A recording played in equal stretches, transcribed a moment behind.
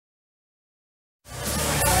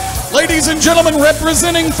Ladies and gentlemen,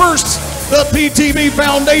 representing first the PTB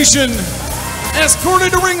Foundation,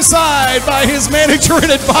 escorted to ringside by his manager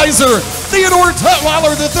and advisor, Theodore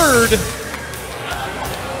Tutwiler III.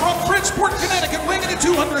 From Bridgeport, Connecticut, weighing in at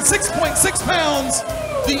 206.6 pounds,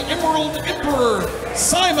 the Emerald Emperor,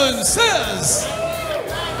 Simon Says.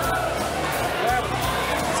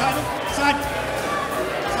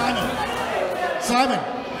 Simon,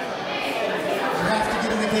 you have to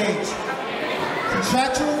get in the cage.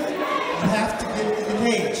 Contractually, you have to get in the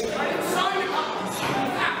cage.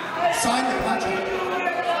 Sign the contract.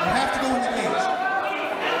 You have to go in the cage.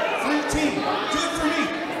 For your team. Do it for me.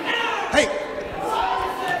 Hey.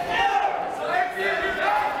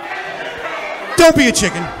 Don't be a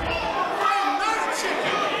chicken.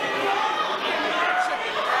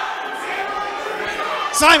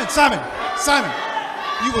 Simon,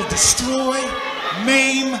 you will destroy,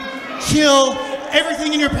 maim, kill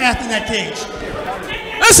everything in your path in that cage.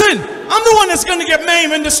 Listen, I'm the one that's going to get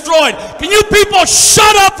maimed and destroyed. Can you people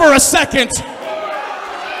shut up for a second?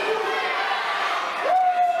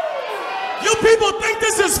 You people think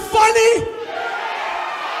this is funny?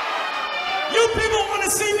 You people want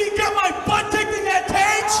to see me get my butt kicked in that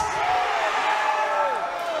cage?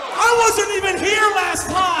 I wasn't even here last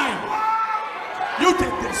time. You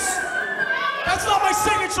did this. That's not my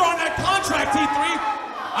signature on that contract, T3.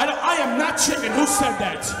 I am not chicken. Who said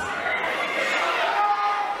that?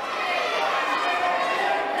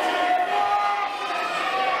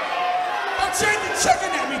 Don't change the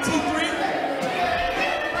chicken at me, T3.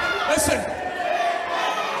 Listen.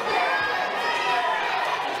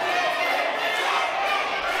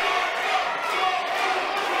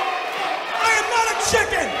 I am not a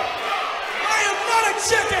chicken. I am not a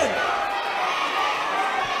chicken.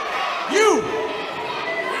 You,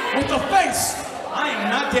 with the face, I am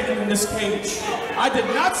not getting in this cage. I did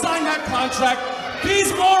not sign that contract.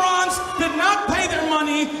 These morons did not pay their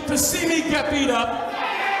money to see me get beat up.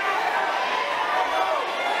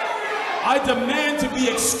 I demand to be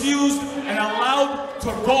excused and allowed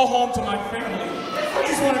to go home to my family. I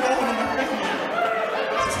just want to go home to my family.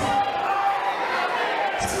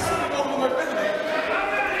 I just want to go home to my family.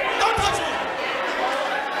 Don't touch me!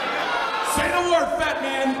 Say the word, fat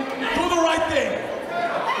man. Do the right thing.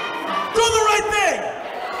 Do the right thing!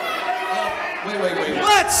 Wait.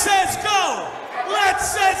 Let's says go!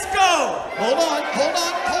 Let's says go! Hold on.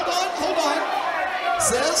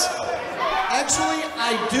 Says, actually,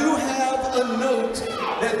 I do have a note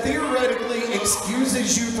that theoretically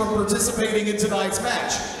excuses you from participating in tonight's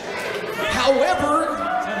match. However,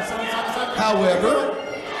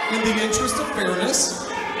 in the interest of fairness,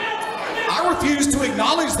 I refuse to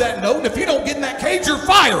acknowledge that note, and if you don't get in that cage, you're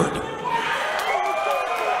fired!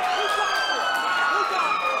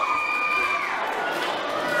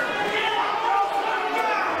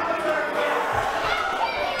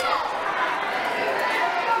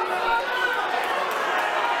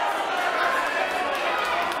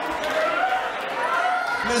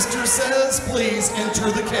 Mr. Says, please enter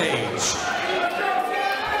the cage.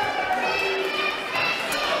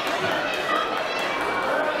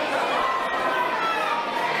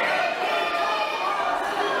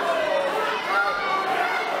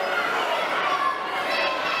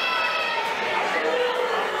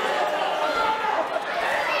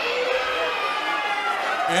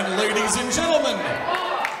 And ladies and gentlemen,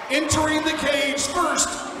 entering the cage first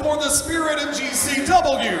for the Spirit of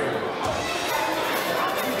GCW.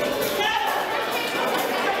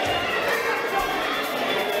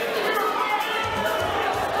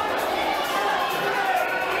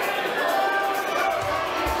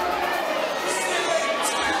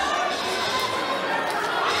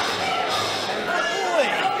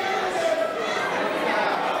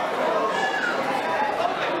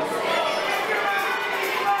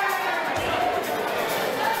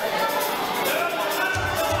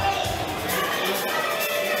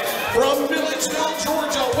 From Milledgeville,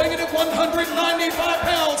 Georgia, weighing in at 195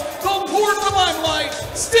 pounds, the Lord of the Limelight,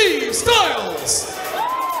 Steve Styles.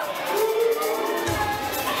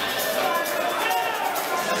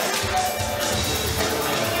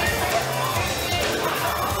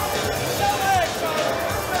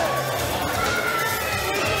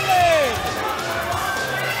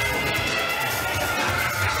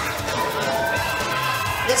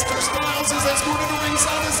 Mr. Styles is escorted to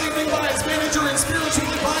ringside this evening by his manager and spiritual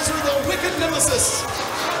advisor, the Wicked Nemesis.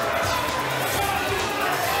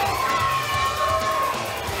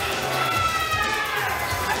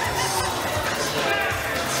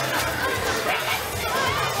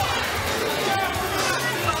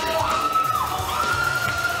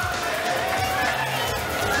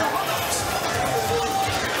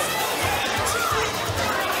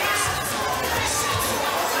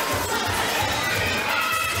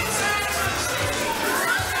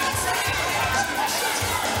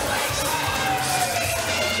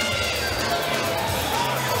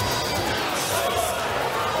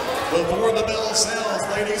 Before the bell sounds,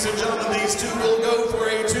 ladies and gentlemen, these two will go for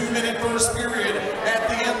a 2-minute first period. At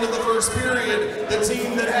the end of the first period, the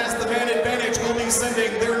team that has the man advantage will be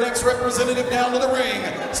sending their next representative down to the ring.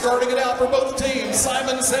 Starting it out for both teams,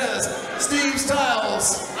 Simon Says, Steve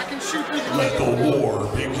Styles. I can shoot with Let the war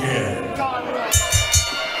begin.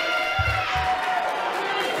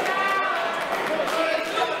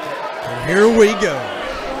 Here we go.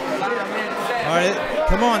 All right,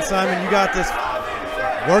 come on, Simon, you got this.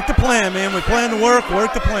 Work the plan, man. We plan to work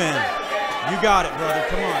the plan. You got it, brother.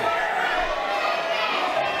 Come on.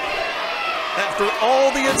 After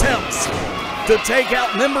all the attempts to take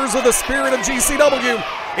out members of the Spirit of GCW,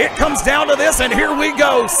 it comes down to this, and here we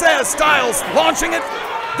go. Says Styles launching it.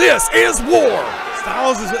 This is war.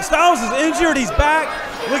 Styles is injured. He's back.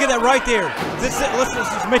 Look at that right there. Let's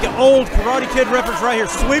just make an old Karate Kid reference right here.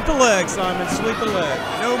 Sweep the leg, Simon. Sweep the leg.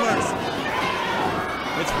 No mercy.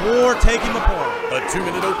 It's war. Take him apart. A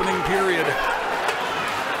 2-minute opening period.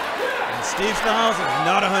 And Steve Styles is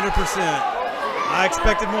not 100%. I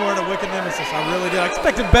expected more out of Wicked Nemesis. I really did. I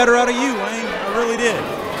expected better out of you, Wayne. I really did.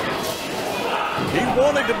 He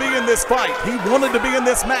wanted to be in this fight. He wanted to be in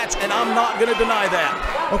this match, and I'm not going to deny that.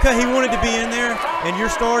 Okay, he wanted to be in there, and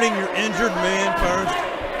you're starting your injured man first.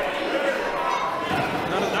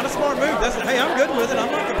 Not a smart move. Hey, I'm good with it.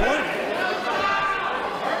 I'm not complaining.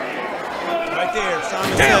 Right there,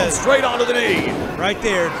 Simon Down says. straight onto the knee. Right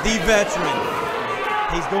there, the veteran.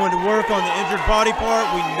 He's going to work on the injured body part.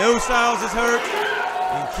 We know Styles is hurt.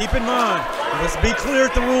 And keep in mind, let's be clear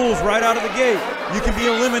at the rules right out of the gate. You can be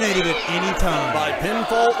eliminated at any time. By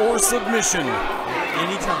pinfall or submission.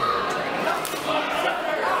 Any time.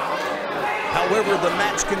 However, the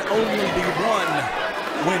match can only be won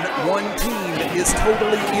when one team is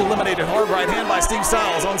totally eliminated. Hard right hand by Steve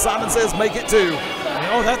Styles on Simon Says, make it 2.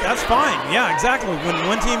 Oh, that's fine. Yeah, exactly. When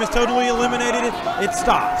one team is totally eliminated, it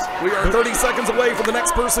stops. We are 30 seconds away from the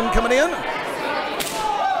next person coming in.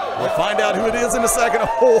 We'll find out who it is in a second.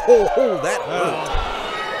 Oh, that hurt.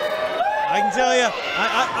 I can tell you,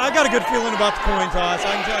 I got a good feeling about the coin toss.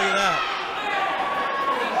 I can tell you that.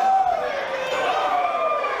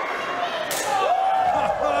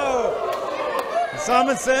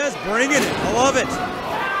 Simon Says, bringing it. I love it.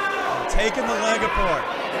 Taking the leg apart.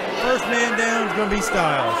 First man down is going to be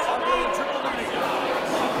Styles.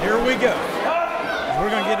 Here we go. We're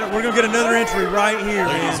gonna get another entry right here,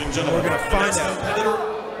 Ladies man. and gentlemen, We're gonna find out. competitor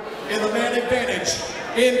in the man advantage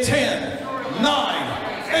in 10, 9,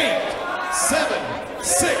 8, 7,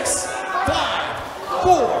 6, 5,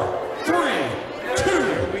 4, 3, 2,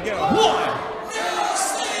 1.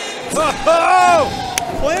 Oh!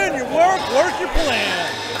 Plan your work your plan.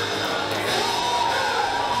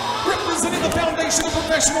 Representing the Foundation of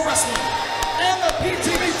Professional Wrestling and the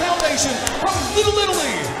PTV Foundation from Little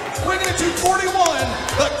Italy, bringing it to 41,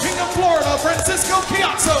 the King of Florida, Francisco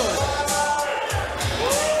Chiazzo.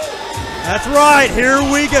 That's right, here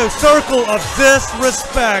we go. Circle of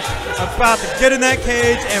Disrespect. About to get in that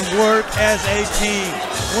cage and work as a team.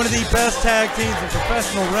 One of the best tag teams in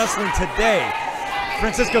professional wrestling today.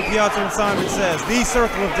 Francisco Chiazzo and Simon Says, the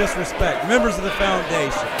Circle of Disrespect, members of the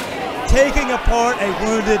Foundation, taking apart a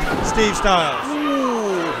wounded Steve Styles.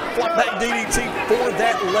 Ooh, flop back DDT for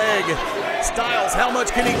that leg. Styles, how much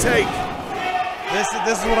can he take? This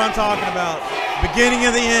is what I'm talking about. Beginning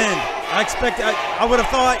of the end. I would have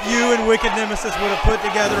thought you and Wicked Nemesis would have put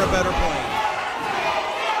together a better plan.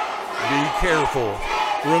 Be careful.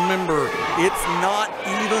 Remember, it's not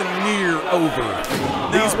even near over.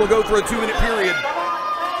 These will go for a 2-minute period.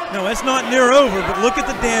 No, it's not near over, but look at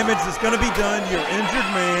the damage that's going to be done to your injured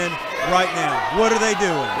man right now. What are they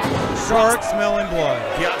doing? Shark smelling blood.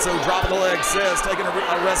 Chiazzo dropping the leg, Says taking a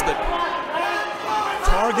respite.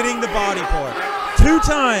 Targeting the body part.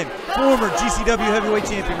 Two-time former GCW heavyweight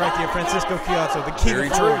champion right there, Francisco Chiazzo, the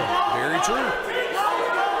king of Florida. Very true.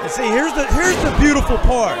 And see, here's the beautiful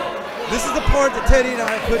part. This is the part that Teddy and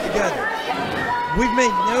I put together. We've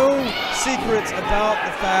made no secrets about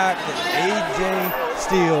the fact that AJ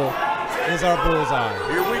Steele is our bullseye.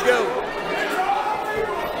 Here we go.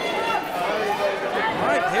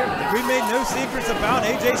 All right, here, we made no secrets about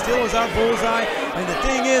AJ Steele is our bullseye. And the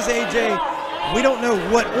thing is, AJ, we don't know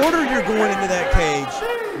what order you're going into that cage,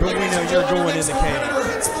 but we know you're going in the cage.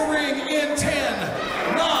 Hits the ring in 10,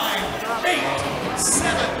 9, 8,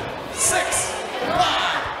 7, 6,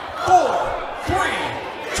 5, 4, 3,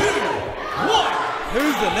 2, 1.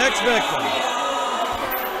 Who's the next victim?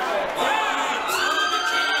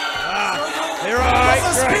 They're all right.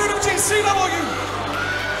 The Spirit of GCW,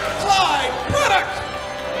 Clyde Braddock.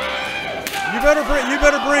 You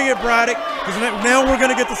better bring it, Braddock. because now we're going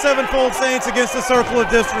to get the Sevenfold Saints against the Circle of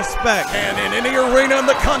Disrespect. And in any arena in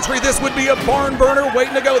the country, this would be a barn burner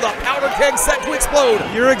waiting to go. The powder keg set to explode.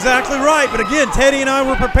 You're exactly right, but again, Teddy and I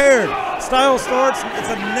were prepared. Styles starts, it's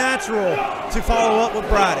a natural to follow up with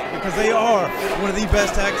Braddock because they are one of the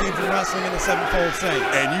best tag teams in wrestling in the Sevenfold Saints.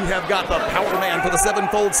 And you have got the power man for the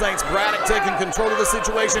Sevenfold Saints. Braddock taking control of the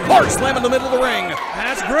situation. Mark slam in the middle of the ring.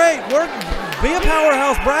 That's great. Be a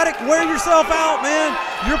powerhouse, Braddock. Wear yourself out, man.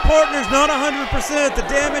 Your partner's not 100%. The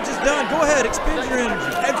damage is done. Go ahead, expend your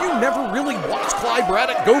energy. Have you never really watched Clyde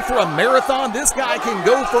Braddock go for a marathon? This guy can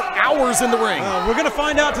go for hours in the ring. We're going to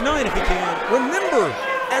find out tonight if he can. Remember,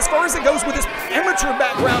 as far as it goes with his amateur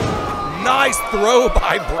background, nice throw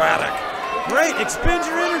by Braddock. Great, expend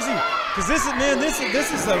your energy. Because this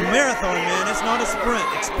is a marathon, man. It's not a sprint.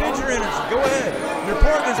 Expend your energy. Go ahead. Your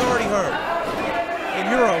partner's already hurt. And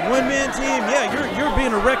you're a one-man team. Yeah, you're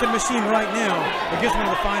being a wrecking machine right now against one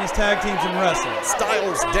of the finest tag teams in wrestling.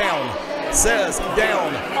 Styles down. Says down.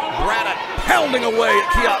 Braddock pounding away at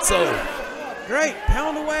Chiazzo. Great,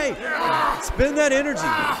 pound away. Spend that energy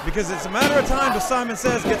because it's a matter of time till Simon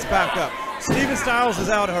Says gets back up. Steven Styles is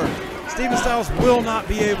out hurt. Steven Styles will not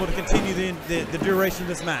be able to continue the duration of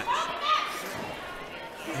this match.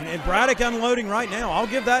 And Braddock unloading right now. I'll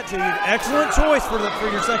give that to you. Excellent choice for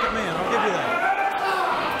your second man. I'll give you that.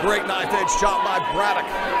 Great knife edge shot by Braddock.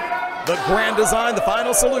 The grand design, the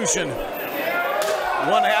final solution.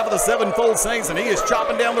 One half of the Sevenfold Saints, and he is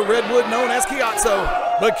chopping down the redwood known as Chiazzo.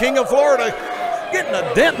 The King of Florida getting a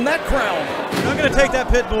dent in that crown. You're not going to take that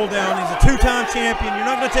pit bull down. He's a two-time champion. You're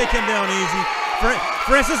not going to take him down easy.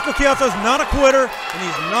 Francisco Chiazzo's not a quitter, and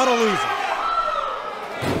he's not a loser.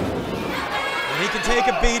 And he can take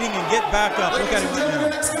a beating and get back up. Look at him right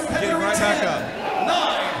now. Getting right back up. 9,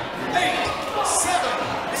 8,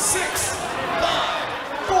 7, 6,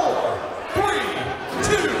 5, 4, 3,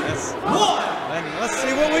 2, 1. And let's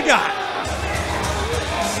see what we got.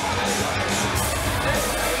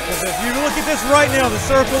 Because if you look at this right now, the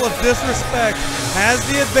Circle of Disrespect has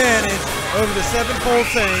the advantage over the Sevenfold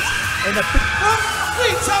Saints. And the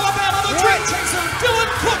Leeds, Alabama, the train chaser, Dylan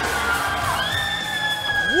Cook.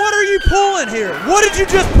 What are you pulling here? What did you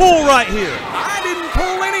just pull right here? I didn't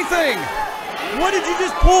pull anything. What did you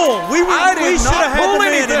just pull? We should have had the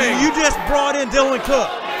man, anything. and you just brought in Dylan Cook.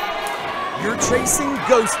 You're chasing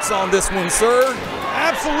ghosts on this one, sir.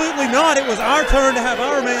 Absolutely not. It was our turn to have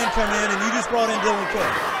our man come in, and you just brought in Dylan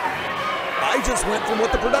Cook. I just went from what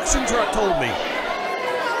the production truck told me.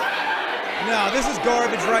 No, this is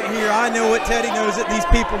garbage right here. I know it. Teddy knows it. These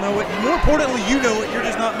people know it. More importantly, you know it. You're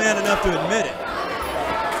just not man enough to admit it.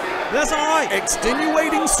 That's all right.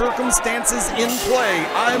 Extenuating circumstances in play.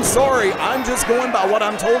 I'm sorry. I'm just going by what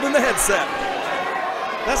I'm told in the headset.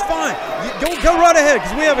 That's fine. Go right ahead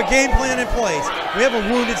because we have a game plan in place. We have a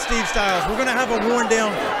wounded Steve Styles. We're going to have a worn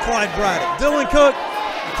down Clyde Braddock. Dylan Cook,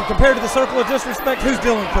 compared to the Circle of Disrespect, who's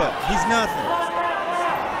Dylan Cook? He's nothing.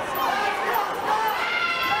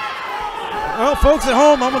 Well, folks at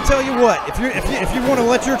home, I'm going to tell you what. If you want to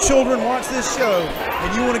let your children watch this show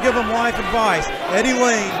and you want to give them life advice, Eddie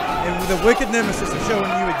Lane and the Wicked Nemesis are showing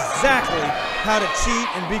you exactly how to cheat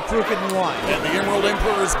and be crooked in life. And the Emerald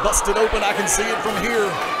Emperor is busted open. I can see it from here.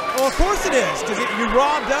 Well, of course it is, because you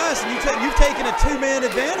robbed us and you've taken a two-man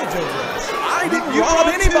advantage over us. I didn't rob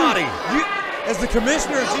anybody. As the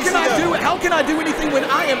commissioner of GCW. How can I do anything when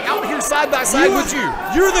I am out here side by side with you?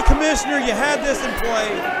 You're the commissioner. You had this in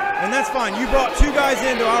play, and that's fine. You brought two guys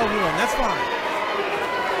into our one. That's fine.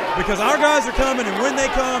 Because our guys are coming, and when they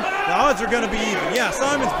come, the odds are going to be even. Yeah,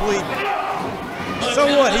 Simon's bleeding. So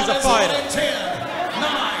what? He's a fighter. 10,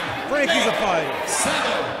 9, Frankie's a fighter.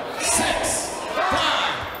 7, 6,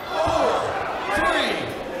 5, 4,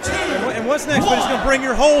 3, 2. And what's next? We're just going to bring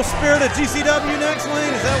your whole spirit of GCW next,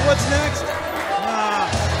 Lane? Is that what's next? Nah,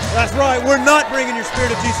 that's right. We're not bringing your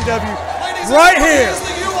spirit of GCW right here. Is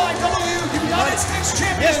the UIW United States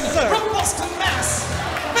Champion from Boston, Mass,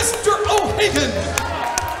 Mr. O'Hagan.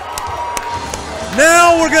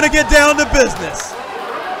 Now we're going to get down to business.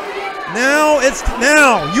 Now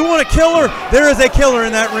you want a killer? There is a killer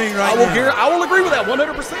in that ring right now. I will agree with that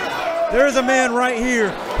 100%. There is a man right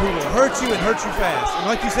here who will hurt you and hurt you fast. And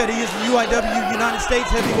like you said, he is the UIW United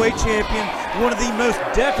States Heavyweight Champion, one of the most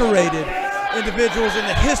decorated individuals in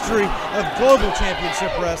the history of global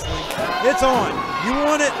championship wrestling. It's on. You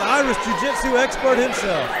want it? The Irish Jiu-Jitsu expert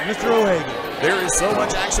himself, Mr. O'Hagan. There is so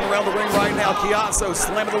much action around the ring right now. Chiazzo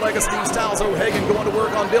slamming the leg of Steve Styles. O'Hagan going to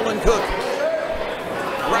work on Dylan Cook.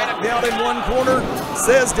 Braddock down in one corner.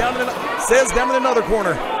 Says down in another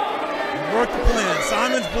corner. Work the plan.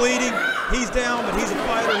 Simon's bleeding. He's down, but he's a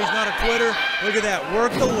fighter. He's not a quitter. Look at that.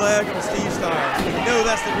 Work the leg on Steve Styles. You know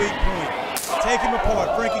that's the weak point. take him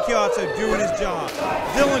apart. Frankie Chiazzo doing his job.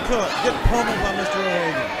 Dylan Cook getting pummeled by Mr.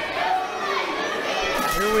 O'Hagan.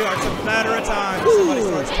 Here we are. It's a matter of time. Somebody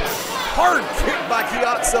starts tapping. Hard kick by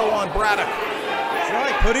Chiazzo on Braddock. That's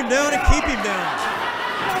right. Put him down and keep him down.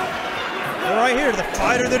 Well, right here, the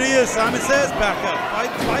fighter that he is, Simon says, back up.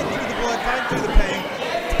 Fighting through the blood, fighting through the pain.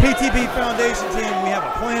 PTB Foundation team, we have a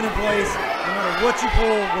plan in place. No matter what you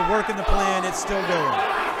pull, we're working the plan. It's still going.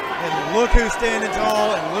 And look who's standing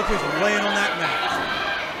tall, and look who's laying on that mat.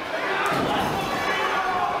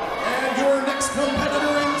 And your next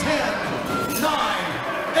competitor in 10,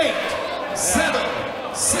 9, 8, 7,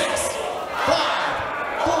 6,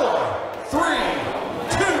 5, 4,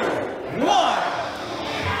 3, 2, 1.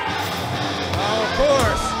 Oh, of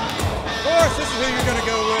course, this is who you're going to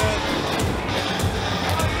go with.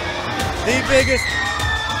 The biggest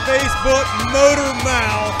Facebook motor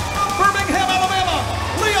mouth. Birmingham, Alabama,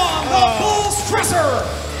 Leon the Bull Stresser.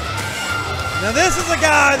 Now this is a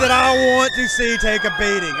guy that I want to see take a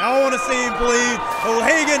beating. I want to see him bleed.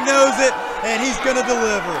 O'Hagan knows it, and he's going to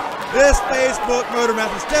deliver. This Facebook motor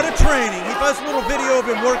mouth, instead of training, he posts a little video of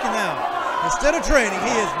him working out. Instead of training,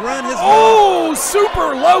 he has run his Oh,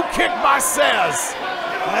 super low kick by Says.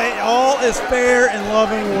 Hey, all is fair in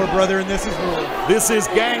love and war, brother, and this is war. This is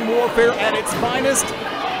gang warfare at its finest.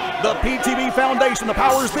 The PTB Foundation, the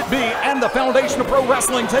powers that be, and the Foundation of Pro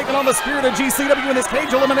Wrestling taking on the Spirit of GCW in this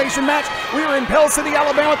cage elimination match. We are in Pell City,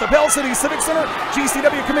 Alabama at the Pell City Civic Center.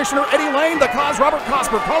 GCW Commissioner Eddie Lane, the cause Robert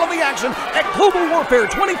Cosper, calling the action at Global Warfare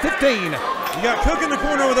 2015. You got Cook in the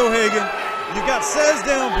corner with O'Hagan. You got Says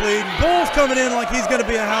down bleeding. Bull's coming in like he's going to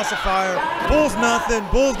be a house of fire. Bull's nothing.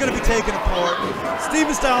 Bull's going to be taken apart.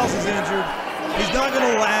 Steven Styles is injured. He's not going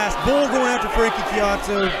to last. Bull going after Frankie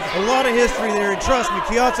Chiazzo. A lot of history there, and trust me,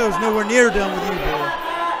 Chiazzo is nowhere near done with you, Bull.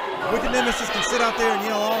 Wicked Nemesis can sit out there and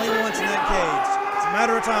yell all he wants in that cage. It's a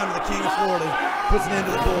matter of time till the King of Florida puts an end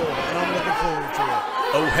to the Bull, and I'm looking forward to it.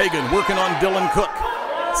 O'Hagan working on Dylan Cook.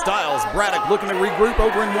 Styles, Braddock looking to regroup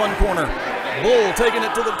over in one corner. Bull taking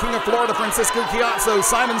it to the King of Florida, Francisco Chiazzo.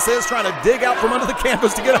 Simon Says trying to dig out from under the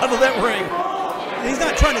canvas to get out of that ring. He's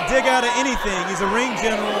not trying to dig out of anything. He's a ring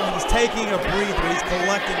general. He's taking a breather. He's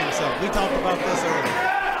collecting himself. We talked about this earlier.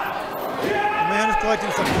 The man is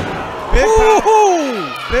collecting himself. Big,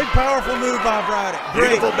 powerful move by Braddock.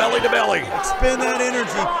 Beautiful belly to belly. Expend that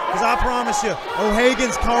energy, because I promise you,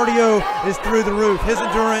 O'Hagan's cardio is through the roof. His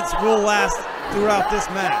endurance will last throughout this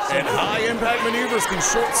match. And high-impact maneuvers can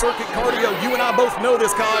short-circuit cardio. You and I both know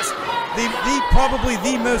this, cause probably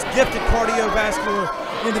the most gifted cardiovascular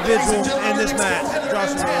individual in this match,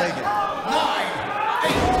 Joshua O'Hagan.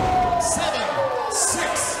 9, 8, 7, 6.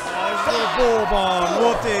 There's a little bull bomb.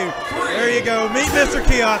 Whoop-dee. There you go. Meet Mr.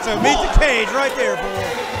 Chiazzo. Meet the cage right there, bull.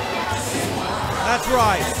 That's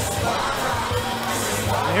right.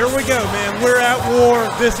 Here we go, man. We're at war.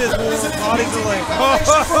 This is war. Bodies are linked.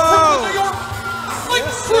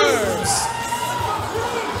 Yes, sir.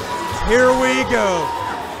 Here we go.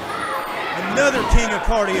 Another king of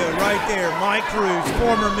cardio right there. Mike Cruz,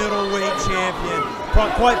 former middleweight champion.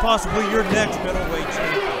 Quite possibly your next middleweight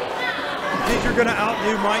champion. You think you're going to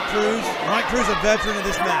outdo Mike Cruz? Mike Cruz, a veteran of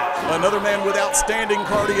this match. Another man with outstanding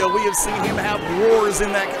cardio. We have seen him have wars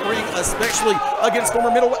in that ring, especially against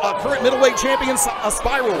former current middleweight champion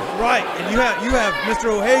Spiral. Right, and you have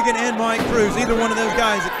Mr. O'Hagan and Mike Cruz. Either one of those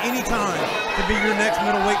guys at any time could be your next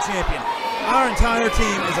middleweight champion. Our entire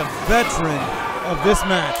team is a veteran of this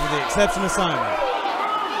match, with the exception of Simon.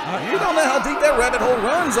 You don't know how deep that rabbit hole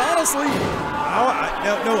runs, honestly.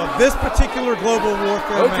 No, of this particular global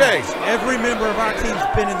warfare match, every member of our team's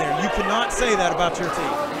been in there. You cannot say that about your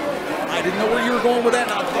team. I didn't know where you were going with that,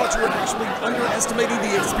 and I thought you were actually underestimating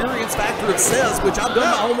the experience factor of Says, which I've done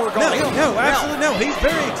my homework on him. No, absolutely no. He's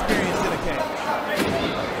very experienced in a cage.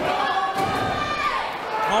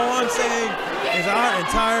 All I'm saying is our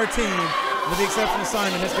entire team, with the exception of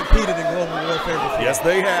Simon, has competed in global warfare before. Yes,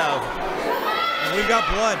 they have. And we've got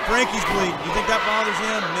blood. Frankie's bleeding. You think that bothers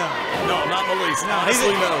him? No. No, not in the least. No,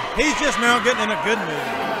 honestly, no. He's just now getting in a good mood.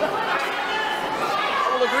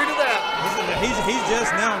 I will agree to that. He's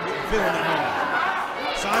just now feeling at home.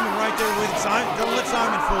 Simon right there with him. Don't let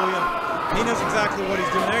Simon fool you. He knows exactly what he's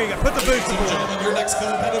doing. There you go. Put the boots in. Gentlemen, your next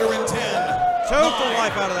competitor in 10. Choke the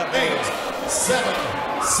life out of that man. 8, 7,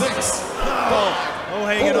 6, 5.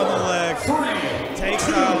 O'Hagan on the leg. 3. Take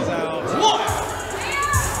Styles out. 1.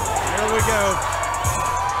 Here we go.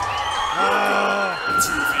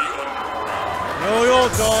 The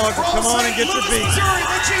old dog. Come on and get your beat. Missouri,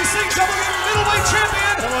 the GCW middleweight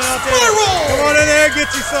champion. Come on out there. Spiral. Come on in there.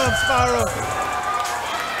 Get you some, Spiral.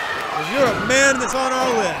 'Cause you're a man that's on our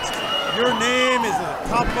list. your name is at the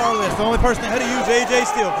top of our list. The only person that had to use AJ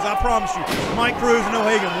Steele, because I promise you, Mike Cruz and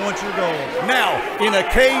O'Hagan want your gold. Now, in a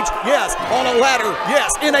cage, yes. On a ladder,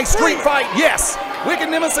 yes. In a street fight, yes.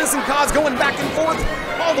 Wicked Nemesis and Kaz going back and forth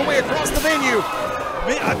all the way across the venue.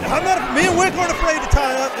 Me and Wick aren't afraid to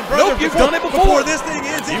tie up. And brother, Nope, you've done it before. Before this thing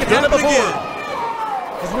ends, You've done it before.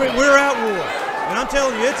 Because we're at war. And I'm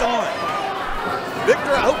telling you, it's on.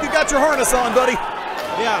 Victor, I hope you got your harness on, buddy.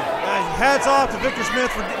 Yeah, hats off to Victor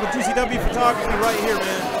Smith with GCW Photography right here,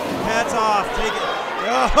 man. Hats off. Take it.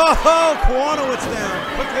 Oh, Kwanowitz down.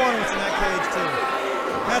 Put Kwanowitz in that cage, too.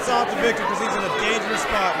 Hats off to Victor because he's in a dangerous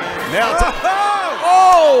spot, man. Now,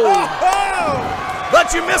 oh!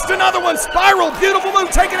 But you missed another one. Spiral, beautiful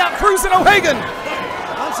move, taking out Cruz and O'Hagan.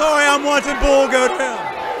 I'm sorry, I'm watching Bull go down.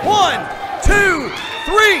 1, 2,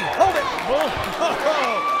 3. Hold it. Bull.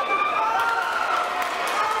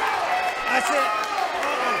 That's it.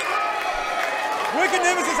 Wicked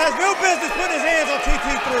Nemesis has no business putting his hands on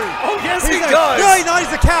TT3. Oh, yes, he does. does. No,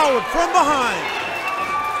 he's a coward from behind.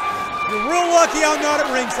 You're real lucky I'm not at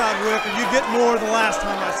ringside, Wick, or you get more the last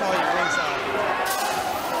time I saw you at ringside.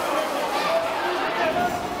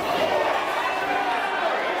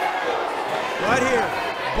 Right here,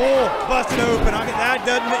 Bull busted open.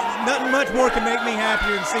 Nothing much more can make me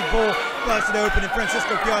happier than see Bull busted open and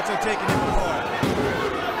Francisco Piazza taking him apart.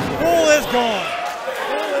 Bull is gone.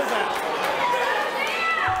 Bull is out.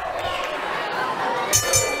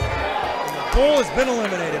 Bull has been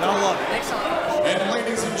eliminated. I love it. And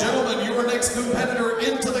ladies and gentlemen, your next competitor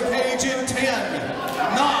into the cage in 10,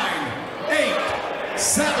 9, 8,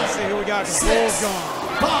 7, Let's see who we got. 6, Bull's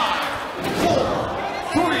gone. 5,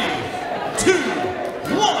 4, 3, 2,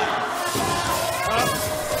 1.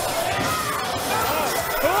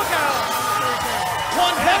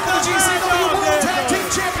 One half of the GCW World Tag Team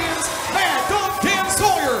Champions, Mad Dog Dan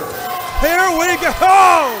Sawyer. Here we go.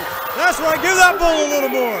 That's right. Give that Bull a little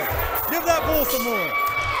more. Give that Bull some more.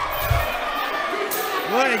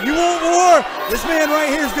 Right, you want war? This man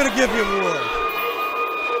right here is going to give you war.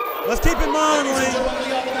 Let's keep in mind, Lane.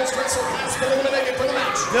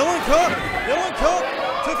 Dylan Cook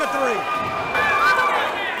took a 3.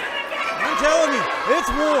 I'm telling you,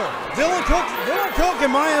 it's war. Dylan Cook,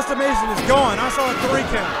 in my estimation, is gone. I saw a 3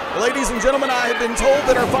 count. Ladies and gentlemen, I have been told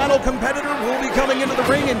that our final competitor will be coming into the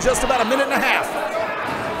ring in just about a minute and a half.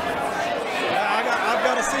 Yeah, I've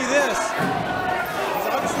got to see this.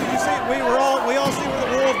 Obviously, you see, we all see where the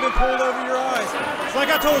wool's been pulled over your eyes. It's like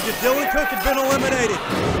I told you, Dylan Cook had been eliminated.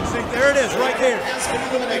 See, there it is, right there.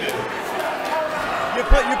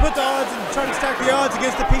 You put the odds and try to stack the odds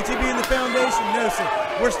against the PTB and the Foundation. No, sir.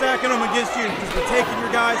 We're stacking them against you because we're taking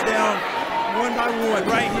your guys down one by one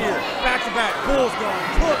right here. Back to back. Bull's gone.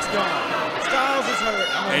 Cook's gone. Styles is hurt.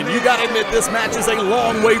 And you got to admit, this match is a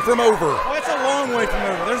long way from over. Oh, it's a long way from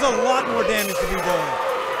over. There's a lot more damage to be done.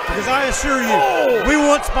 Because I assure you, we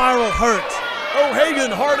want Spiral hurt.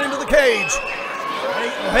 O'Hagan hard into the cage.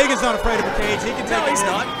 O'Hagan's not afraid of a cage. He can take it. He's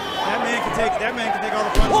not. That man can take all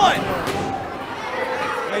the punches. 1.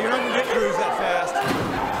 Yeah, you're not gonna get Cruz that fast.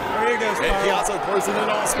 There you go, And Spiral. Piazza closing in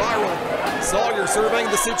on Spiral. Sawyer surveying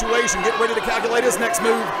the situation, getting ready to calculate his next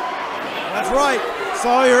move. That's right.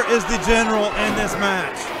 Sawyer is the general in this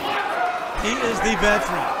match. He is the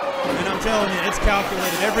veteran. And I'm telling you, it's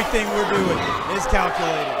calculated. Everything we're doing is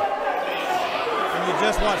calculated. And you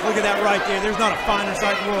just watch, look at that right there. There's not a finer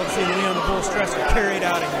sight in the world to see Leon the Bull Stresser carried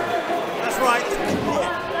out of here. That's right.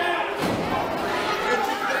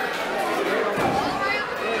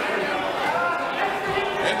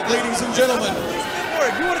 And ladies and gentlemen,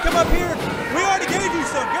 You want to come up here? We already gave you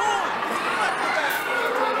some. Go on.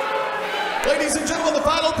 ladies and gentlemen, the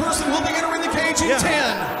final person will be entering the cage in 10,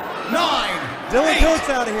 9, Dylan 8, Cook's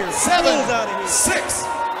out of here. 7, Bull's out of here. 6,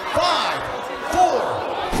 5, 4,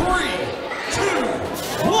 3,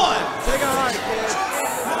 2, 1. Take a hike, kid.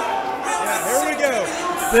 Yeah, here we go.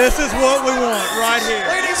 This is what we want right here.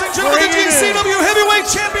 Ladies and gentlemen, the GCW Heavyweight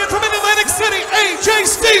Champion from Atlantic City, AJ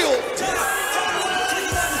Steele.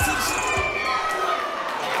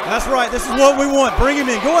 That's right. This is what we want. Bring him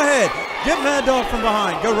in. Go ahead. Get Mad Dog from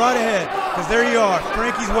behind. Go right ahead. Because there you are.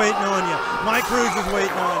 Frankie's waiting on you. Mike Cruz is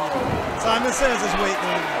waiting on you. Simon Says is waiting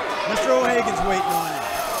on you. Mr. O'Hagan's waiting on you.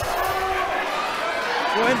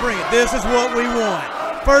 Go ahead and bring it. This is what we want.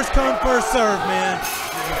 First come, first serve, man.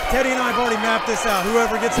 Teddy and I have already mapped this out.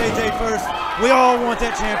 Whoever gets AJ first, we all want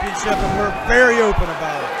that championship, and we're very open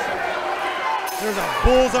about it. There's a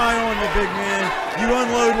bullseye on you, big man. You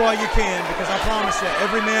unload while you can, because I promise you,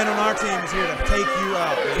 every man on our team is here to take you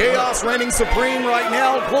out. Chaos reigning supreme right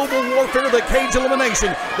now. Global warfare, the cage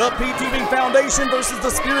elimination. The PTB Foundation versus the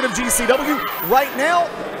Spirit of GCW. Right now,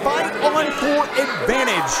 fight on for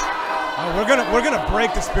advantage. We're gonna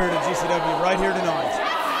break the spirit of GCW right here tonight.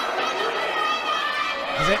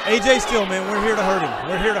 AJ Steele, man, we're here to hurt him.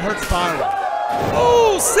 We're here to hurt Spiral.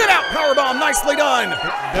 Oh, sit out powerbomb, nicely done.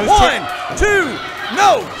 1, 2,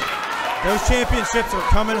 no. Those championships are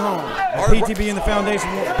coming home. PTB and the Foundation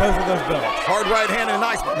want both of those belts. Hard right hand and a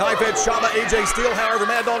nice knife edge shot by AJ Steele. However,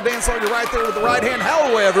 Mad Dog Dan Sawyer right there with the right hand.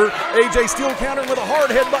 However, AJ Steele countering with a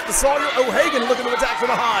hard headbutt to Sawyer. O'Hagan looking to attack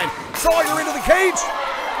from behind. Sawyer into the cage.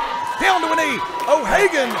 Down to a knee.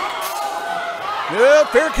 O'Hagan. Yeah,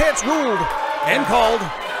 fair catch ruled and called.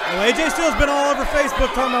 Well, AJ Steele's been all over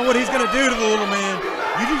Facebook talking about what he's going to do to the little man.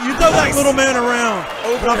 You throw that little man around,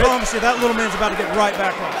 but I promise you that little man's about to get right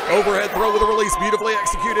back on. Overhead throw with a release, beautifully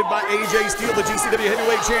executed by AJ Steele, the GCW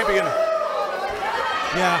heavyweight champion.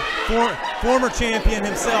 Yeah, former champion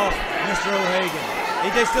himself, Mr. O'Hagan.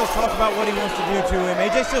 AJ Steele's talked about what he wants to do to him.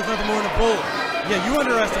 AJ Steele's nothing more than a bullet. Yeah, you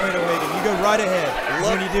underestimate O'Hagan. You go right ahead.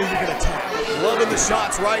 When you do, you get attacked. Loving the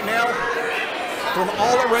shots right now from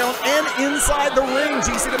all around and inside the ring.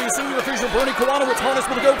 GCW senior official Bernie Kiwanowitz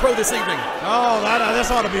harnessed with a GoPro this evening. Oh,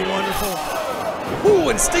 this ought to be wonderful.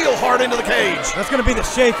 Ooh, and Steele hard into the cage. That's going to be the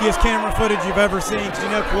shakiest camera footage you've ever seen, because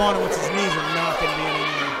you know Kowanowitz's knees are not going to be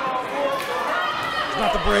anything. He's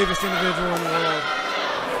not the bravest individual in the world.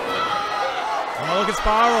 Oh, look at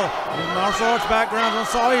Spiral. Martial arts backgrounds on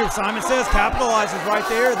Sawyer. Simon Says capitalizes right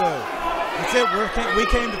there, though. That's it. We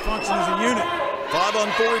came to function as a unit.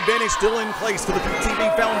 5-on-4 advantage still in place for the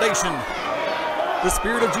PTB Foundation. The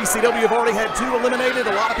Spirit of GCW have already had 2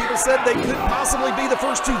 eliminated. A lot of people said they could possibly be the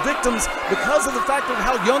first 2 victims because of the fact of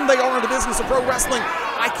how young they are in the business of pro wrestling.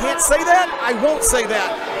 I can't say that. I won't say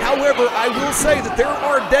that. However, I will say that there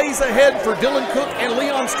are days ahead for Dylan Cook and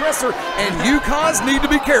Leon Stresser, and you cons need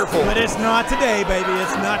to be careful. But it's not today, baby.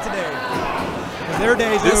 It's not today. Because their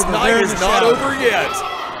day's this over. Night is not over yet.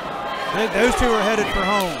 Those 2 are headed for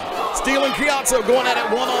home. Steele and Chiazzo going at it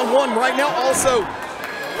one-on-one right now. Also,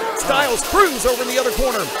 Styles Cruz over in the other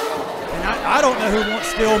corner. And I don't know who wants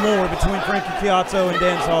Steele more between Frankie Chiazzo and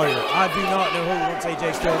Dan Sawyer. I do not know who wants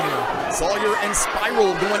AJ Steele more. Sawyer and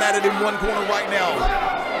Spiral going at it in one corner right now.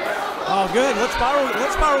 Oh, good. Let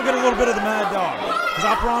Spiral get a little bit of the Mad Dog. Because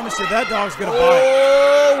I promise you, that dog's going to bite.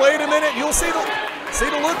 Oh, wait a minute. You'll see the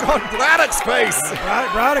look on Braddock's face.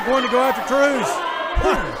 Braddock wanted to go after Cruz.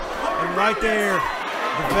 And right there,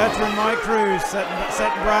 the veteran Mike Cruz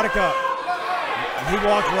setting Braddock up. He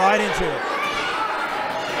walked right into it.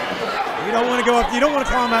 You don't want to go up. You don't want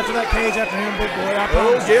to climb after that cage after him, big boy.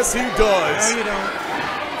 Oh, yes, he does. No, you don't.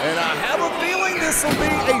 And I have a feeling this will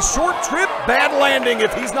be a short trip, bad landing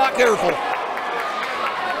if he's not careful.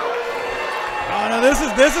 Oh no, this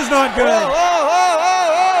is not good. Oh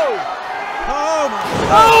my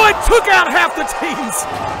God. Oh, it took out half the teams.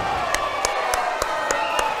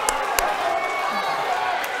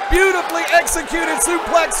 Beautifully executed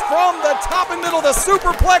suplex from the top and middle, the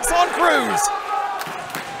superplex on Cruz.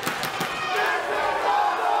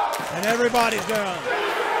 And everybody's down.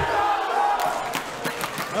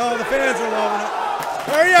 Oh, the fans are loving it.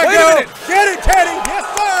 There you go. Get it, Teddy. Yes,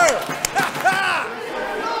 sir.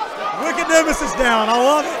 Wicked Nemesis down. I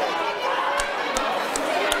love it.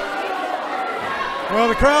 Well,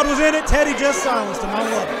 the crowd was in it. Teddy just silenced him. I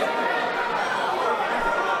love it.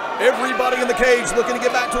 Everybody in the cage looking to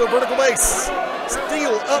get back to a vertical base.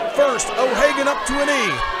 Steele up first. O'Hagan up to a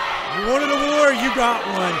knee. You wanted a war, you got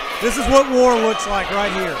one. This is what war looks like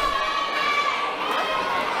right here.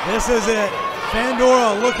 This is it.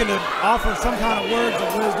 Pandora looking to offer some kind of words of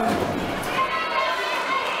wisdom.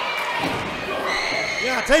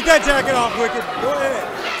 Yeah, take that jacket off, Wicked. Go ahead.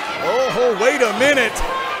 Oh, wait a minute.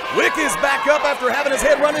 Wick is back up after having his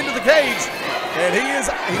head run into the cage. And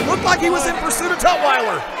he looked like he was in pursuit of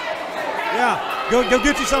Tutwiler. Yeah, go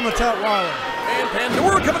get you some of Tutwiler. And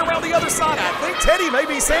Pandora coming around the other side. I think Teddy may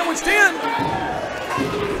be sandwiched in.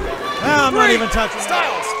 I'm not even touching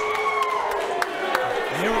Styles.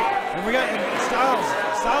 Here we got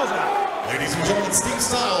Styles out. Ladies and gentlemen, Steve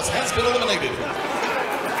Styles has been eliminated.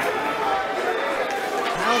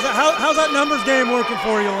 How's that numbers game working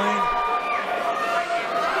for you, Lane?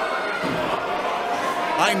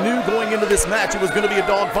 I knew going into this match it was going to be a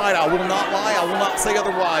dogfight. I will not lie. I will not say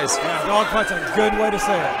otherwise. Yeah, dogfight's a good way to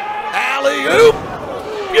say it. Alley-oop.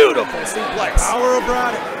 Beautiful suplex. Power of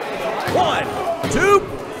Braddock. 1, 2,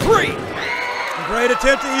 3. A great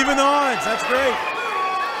attempt to even the odds. That's great.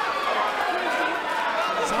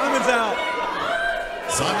 Simon's out.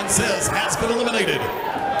 Simon Says has been eliminated.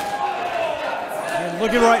 And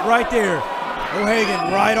look at right there.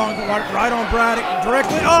 O'Hagan right on Braddock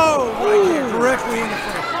directly. Oh, right there, directly in the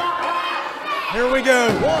front. Here we go.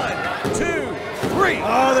 1, 2, 3.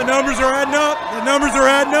 Oh, the numbers are adding up. The numbers are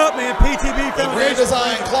adding up, man. PTB The Grand Foundation.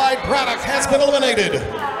 Design, Clyde Braddock, has been eliminated.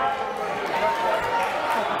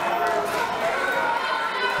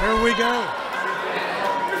 Here we go.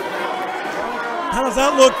 How does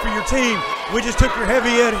that look for your team? We just took your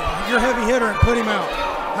heavy hitter and put him out.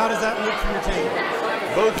 How does that look for your team?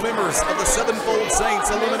 Both members of the Sevenfold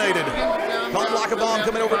Saints eliminated. Tom Lockabomb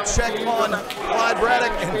coming over to check on Clyde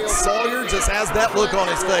Braddock, and Sawyer just has that look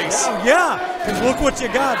on his face. Oh, yeah, because look what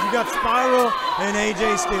you got. You got Spiral and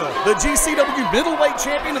AJ Steele. The GCW middleweight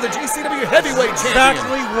champion and the GCW heavyweight champion.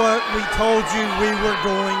 Exactly what we told you we were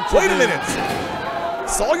going to do. Wait a minute.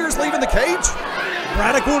 Sawyer's leaving the cage?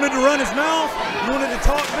 Braddock wanted to run his mouth. You wanted to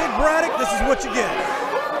talk big, Braddock. This is what you get.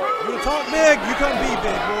 You want to talk big, you come be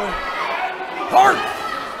big, boy. Hard.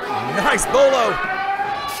 Nice bolo.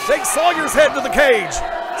 Takes Sawyer's head to the cage.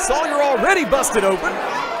 Sawyer already busted open.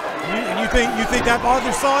 You think that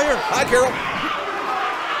bothers Sawyer? Hi, Carol.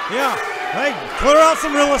 Yeah. Hey, clear out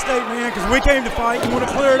some real estate, man, because we came to fight. You want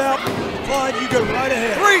to clear it out? Clyde, you go right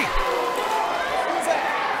ahead. 3.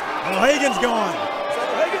 O'Hagan's gone.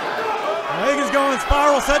 O'Hagan's going.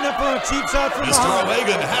 Spiral setting up for a cheap shot from Mr. behind.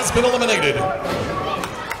 O'Hagan has been eliminated.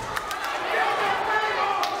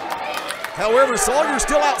 However, Sawyer's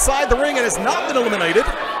still outside the ring and has not been eliminated.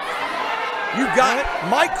 You've got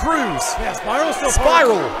Mike Cruz, Yeah, Spiral's still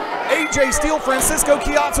Spiral, AJ Steele, Francisco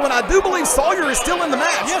Chiazzo, and I do believe Sawyer is still in the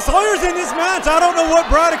match. Yeah, Sawyer's in this match. I don't know what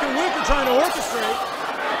Braddock and Wick are trying to orchestrate.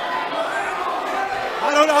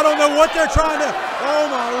 I don't know what they're trying to. Oh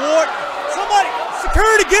my Lord! Somebody,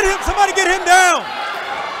 security, get him! Somebody get him down!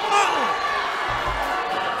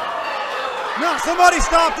 No, somebody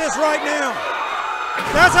stop this right now.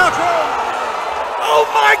 That's how trouble. Oh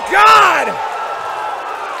my God!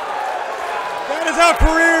 That is how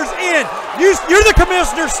careers end. You're the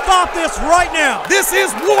commissioner. Stop this right now. This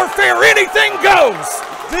is warfare. Anything goes.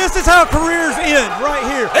 This is how careers end right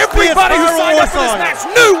here. Everybody who Spiral signed or up for this Sawyer. match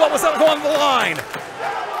knew what was on the line.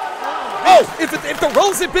 Oh, if the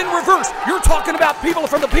roles had been reversed, you're talking about people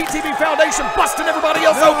from the PTB Foundation busting everybody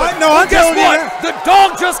else open. I'm Well, guess telling you what? that. The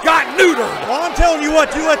dog just got neutered. Well, I'm telling you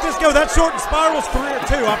what, you let this go. That shortened Spiral's career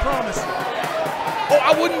too, I promise. Oh,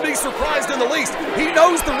 I wouldn't be surprised in the least. He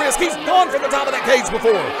knows the risk. He's gone from the top of that cage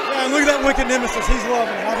before. Yeah, and look at that wicked nemesis. He's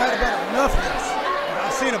loving it. I've had about enough of this.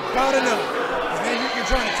 I've seen about enough. And then you're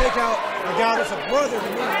trying to take out a guy that's a brother to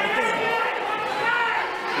me right there.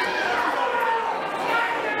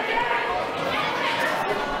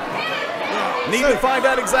 Need to find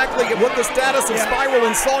out exactly what the status of Spiral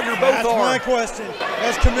and Sawyer both That's are. my question.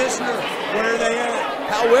 As commissioner, where are they at?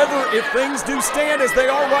 However, if things do stand as they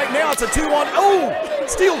are right now, it's a 2-on. Oh!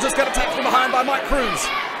 Steele just got attacked from behind by Mike Cruz.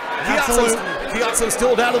 Absolutely. Chiazzo's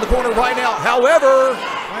still down in the corner right now. However,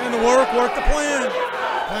 Plan the work the plan.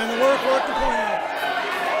 Plan the work the plan.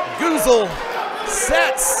 Goozel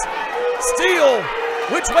sets Steele.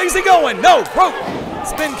 Which way's he going? No, rope.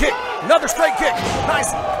 Spin kick. Another straight kick.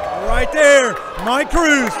 Nice. Right there. Mike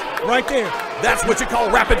Cruz. Right there. That's what you call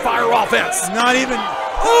rapid fire offense. Not even.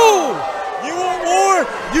 Oh! You want more?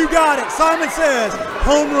 You got it. Simon says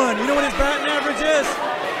home run. You know what his batting average is?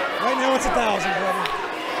 Right now it's 1,000, brother.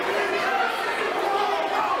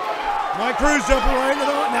 Mike Cruz jumping right into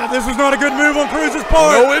the. Now this was not a good move on Cruz's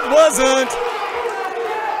part. No, it wasn't.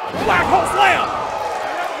 Black hole slam.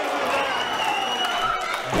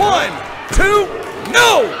 1, 2,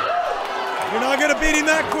 no! You're not gonna beat him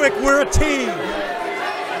that quick. We're a team.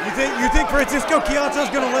 You think Francisco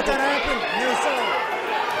Chiazzo's gonna let that happen? No, sir.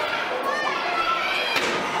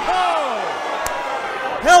 Oh!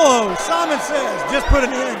 Hello, Simon says. Just put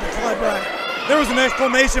an end to Clyde Braddock. There was an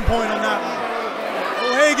exclamation point on that one.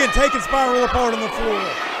 O'Hagan taking Spiral apart on the floor.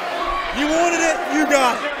 You wanted it, you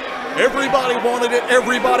got it. Everybody wanted it.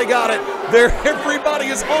 Everybody got it. Everybody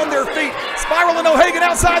is on their feet. Spiral and O'Hagan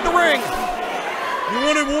outside the ring. You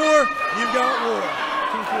wanted war, you've got war.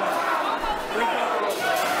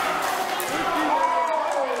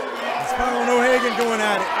 Spiral and O'Hagan going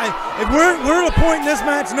at it. If we're at a point in this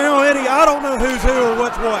match now, Eddie, I don't know who's who or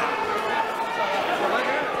what's what.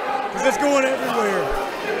 Because it's going everywhere.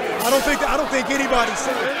 I don't think anybody's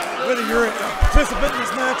safe, whether you're a participant in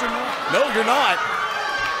this match or not. No, you're not.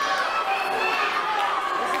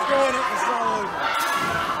 This is going up, this is all over.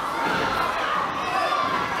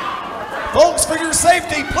 Folks, for your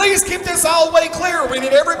safety, please keep this aisleway clear. We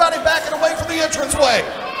need everybody backing away from the entranceway.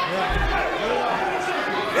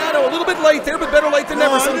 Yeah, I know, a little bit late there, but better late than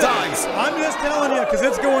never sometimes. I'm just telling you, because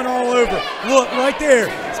it's going all over. Look, right there.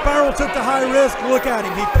 Spiral took the high risk. Look at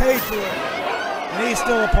him. He paid for it. And he's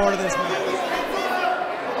still a part of this match.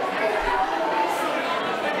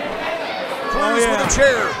 Cruz with a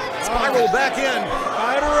chair. Spiral back in.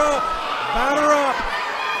 Batter up. Batter up.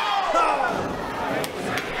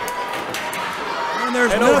 And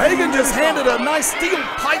there's And O'Hagan just handed a nice steel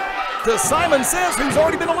pipe to Simon Says, who's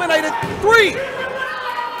already been eliminated. 3.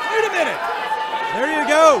 Wait a minute. There you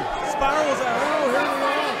go. Spiral's out. Oh, here we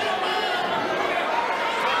are.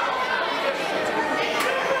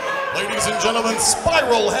 Ladies and gentlemen,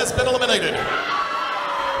 Spiral has been eliminated.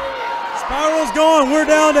 Spiral's gone. We're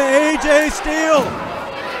down to AJ Steele.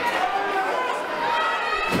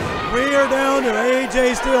 We are down to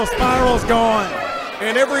AJ Steele. Spiral's gone.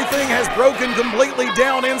 And everything has broken completely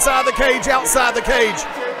down inside the cage, outside the cage.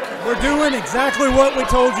 We're doing exactly what we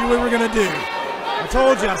told you we were going to do. I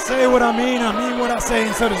told you, I say what I mean what I say,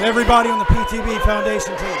 and so does everybody on the PTB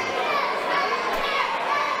Foundation team.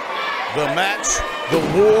 The match, the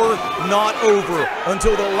war, not over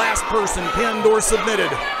until the last person pinned or submitted.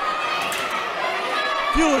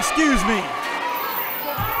 If you'll excuse me.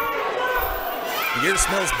 The air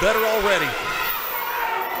smells better already.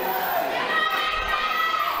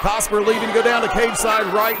 Cosper leaving to go down to cage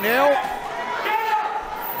side right now.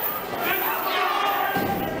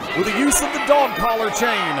 With the use of the dog collar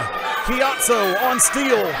chain. Chiazzo on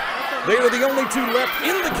Steele. They are the only 2 left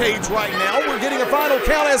in the cage right now. We're getting a final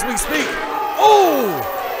count as we speak. Oh!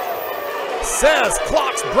 Says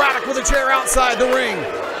clocks Braddock with a chair outside the ring.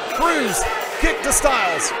 Cruz kick to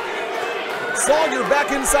Styles. Sawyer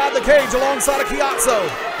back inside the cage alongside of Chiazzo.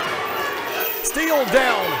 Steele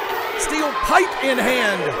down. Steel pipe in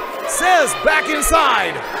hand. Says back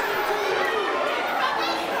inside.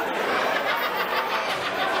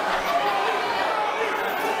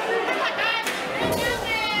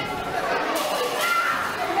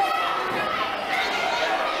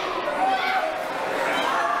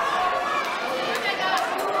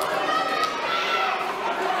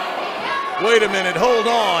 Wait a minute, hold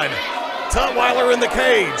on. Tutwiler in the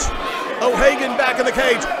cage. O'Hagan back in the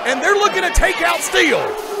cage. And they're looking to take out Steele.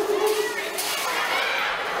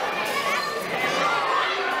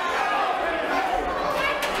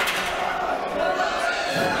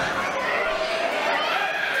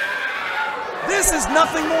 This is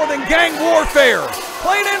nothing more than gang warfare.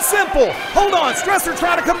 Plain and simple. Hold on, Stresser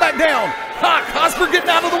trying to come back down. Ha, Cosper getting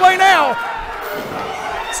out of the way now.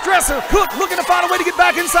 Stresser, Cook looking to find a way to get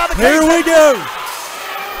back inside the cage. Here we go.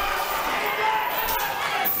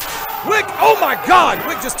 Wick, oh my God,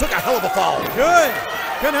 Wick just took a hell of a fall. Good.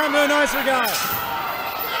 Couldn't have no nicer guy.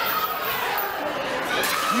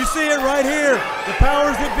 You see it right here. The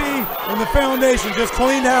powers that be and the foundation just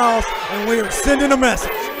cleaned house, and we are sending a message.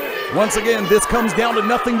 Once again, this comes down to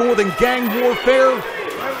nothing more than gang warfare.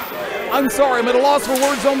 I'm sorry, I'm at a loss for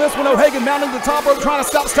words on this one. O'Hagan mounting the top rope, trying to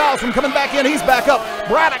stop Styles from coming back in. He's back up.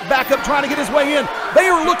 Braddock back up, trying to get his way in.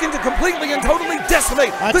 They are looking to completely and totally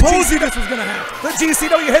decimate I told you this was going to happen. the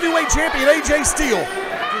GCW heavyweight champion, AJ Steele.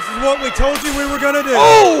 This is what we told you we were going to do.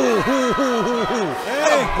 Oh!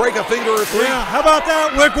 Hey. Break a finger or 3. Yeah, how about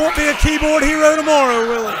that? Wick won't be a keyboard hero tomorrow,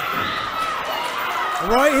 will he?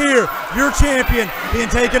 Right here, your champion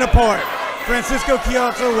being taken apart. Francisco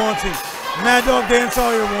Chiazzo wants him. Mad Dog Dan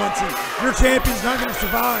Sawyer wants him. Your champion's not going to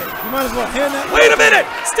survive. You might as well hand that. Wait a minute!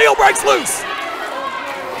 Steele breaks loose!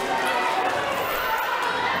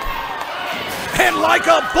 And like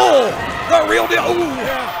a bull, the real deal. Ooh.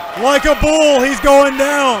 Yeah. Like a bull, he's going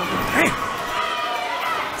down.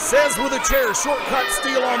 Says with a chair, shortcut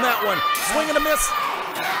Steele on that one. Swing and a miss.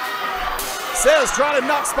 Says trying to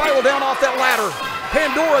knock Spiral down off that ladder.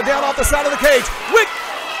 Pandora down off the side of the cage.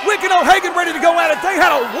 Wick and O'Hagan ready to go at it. They had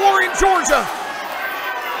a war in Georgia.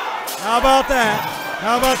 How about that?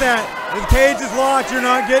 How about that? If the cage is locked, you're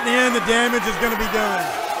not getting in, the damage is going to be done.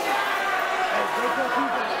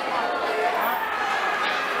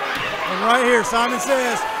 And right here, Simon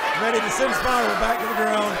Says, ready to send Spiral back to the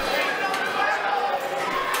ground.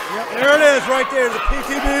 Yep, there it is right there, the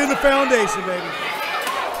PTB and the foundation, baby.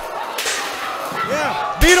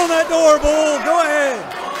 Yeah, beat on that door, Bull, go ahead.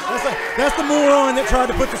 That's the moron that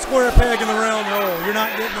tried to put the square peg in the round hole. You're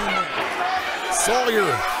not getting in there. Sawyer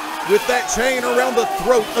with that chain around the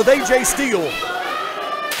throat of AJ Steele.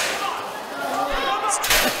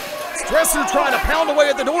 Stresser trying to pound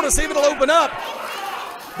away at the door to see if it'll open up.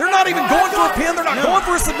 They're not even going for a pin. They're not going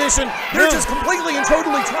for a submission. They're just completely and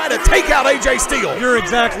totally trying to take out AJ Steele. You're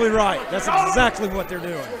exactly right. That's exactly what they're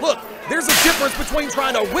doing. Look, there's a difference between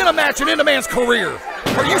trying to win a match and end a man's career.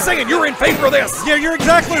 Are you saying you're in favor of this? Yeah, you're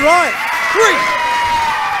exactly right.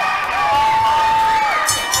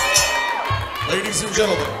 3. Ladies and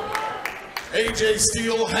gentlemen, AJ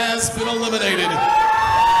Steele has been eliminated.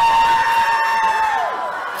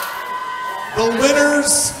 The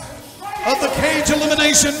winners of the cage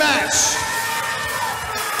elimination match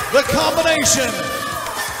the combination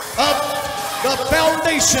of the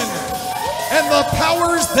foundation and the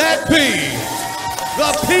powers that be,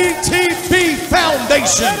 the PTB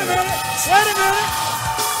Foundation. Wait a minute.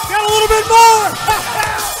 Got a little bit more.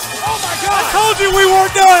 Oh my God. I told you we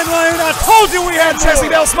weren't done, Lane. I told you we had more.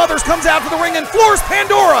 Jessie Belle Smothers comes out for the ring and floors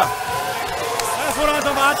Pandora. That's what I'm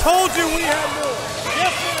talking about. I told you we had more.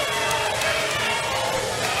 Yes, sir.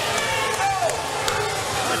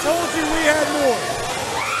 I told you we had more.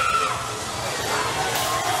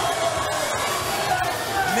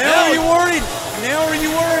 Now are you worried? Now are you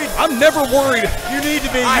worried? I'm never worried. You need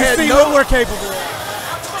to be. I You had see no- what we're capable of.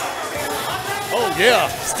 Oh yeah,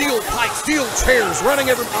 steel pipes, steel chairs, running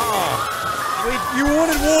every. You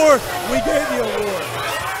wanted war, we gave you a war.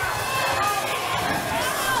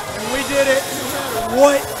 And we did it no matter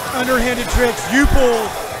what underhanded tricks you pulled.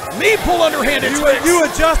 Me pull underhanded tricks. You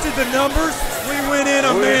adjusted the numbers. We went in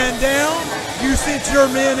a man down. You sent your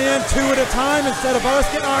men in 2 at a time instead of us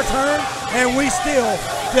getting our turn. And we still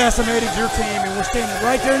decimated your team. And we're standing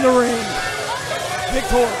right there in the ring.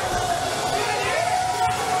 Victorious.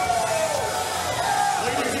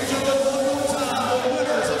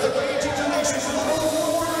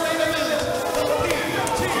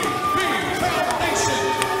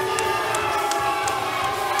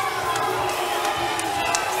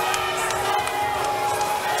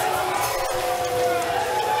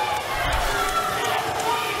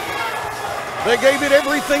 They gave it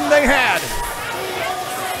everything they had,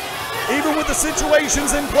 even with the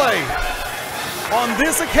situations in play. On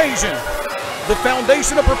this occasion, the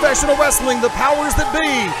foundation of professional wrestling, the powers that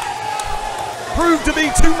be, proved to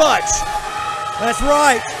be too much. That's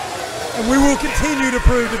right. And we will continue to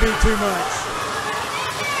prove to be too much.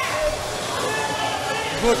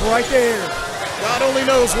 Look right there. God only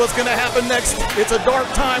knows what's going to happen next. It's a dark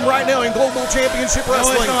time right now in Global Championship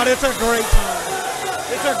Wrestling. No, it's not. It's a great time.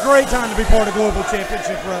 It's a great time to be part of Global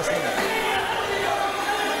Championship Wrestling.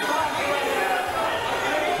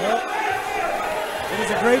 Well, it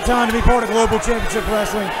is a great time to be part of Global Championship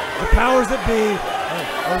Wrestling. The powers that be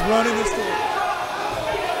are running the store.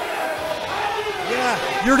 Yeah,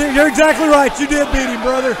 you're exactly right. You did beat him,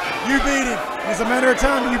 brother. You beat him. It's a matter of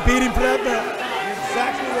time you beat him for that belt. You're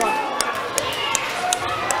exactly right.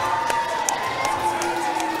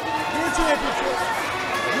 Your championship.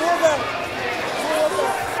 Your belt.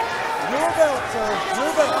 Your belt, sir.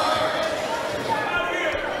 Your belt.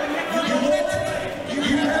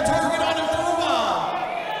 You had a target on him for a while.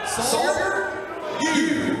 Soldier,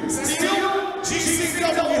 you steal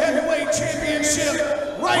GCW Heavyweight Championship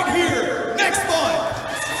right here next month.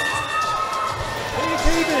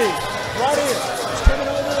 PTB, right here. It's coming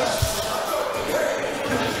over there.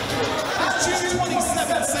 How's June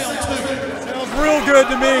 27th sound to you? Sounds real good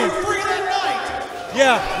to me. Free that night.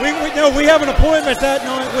 Yeah, we have an appointment that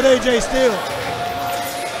night with AJ Steele.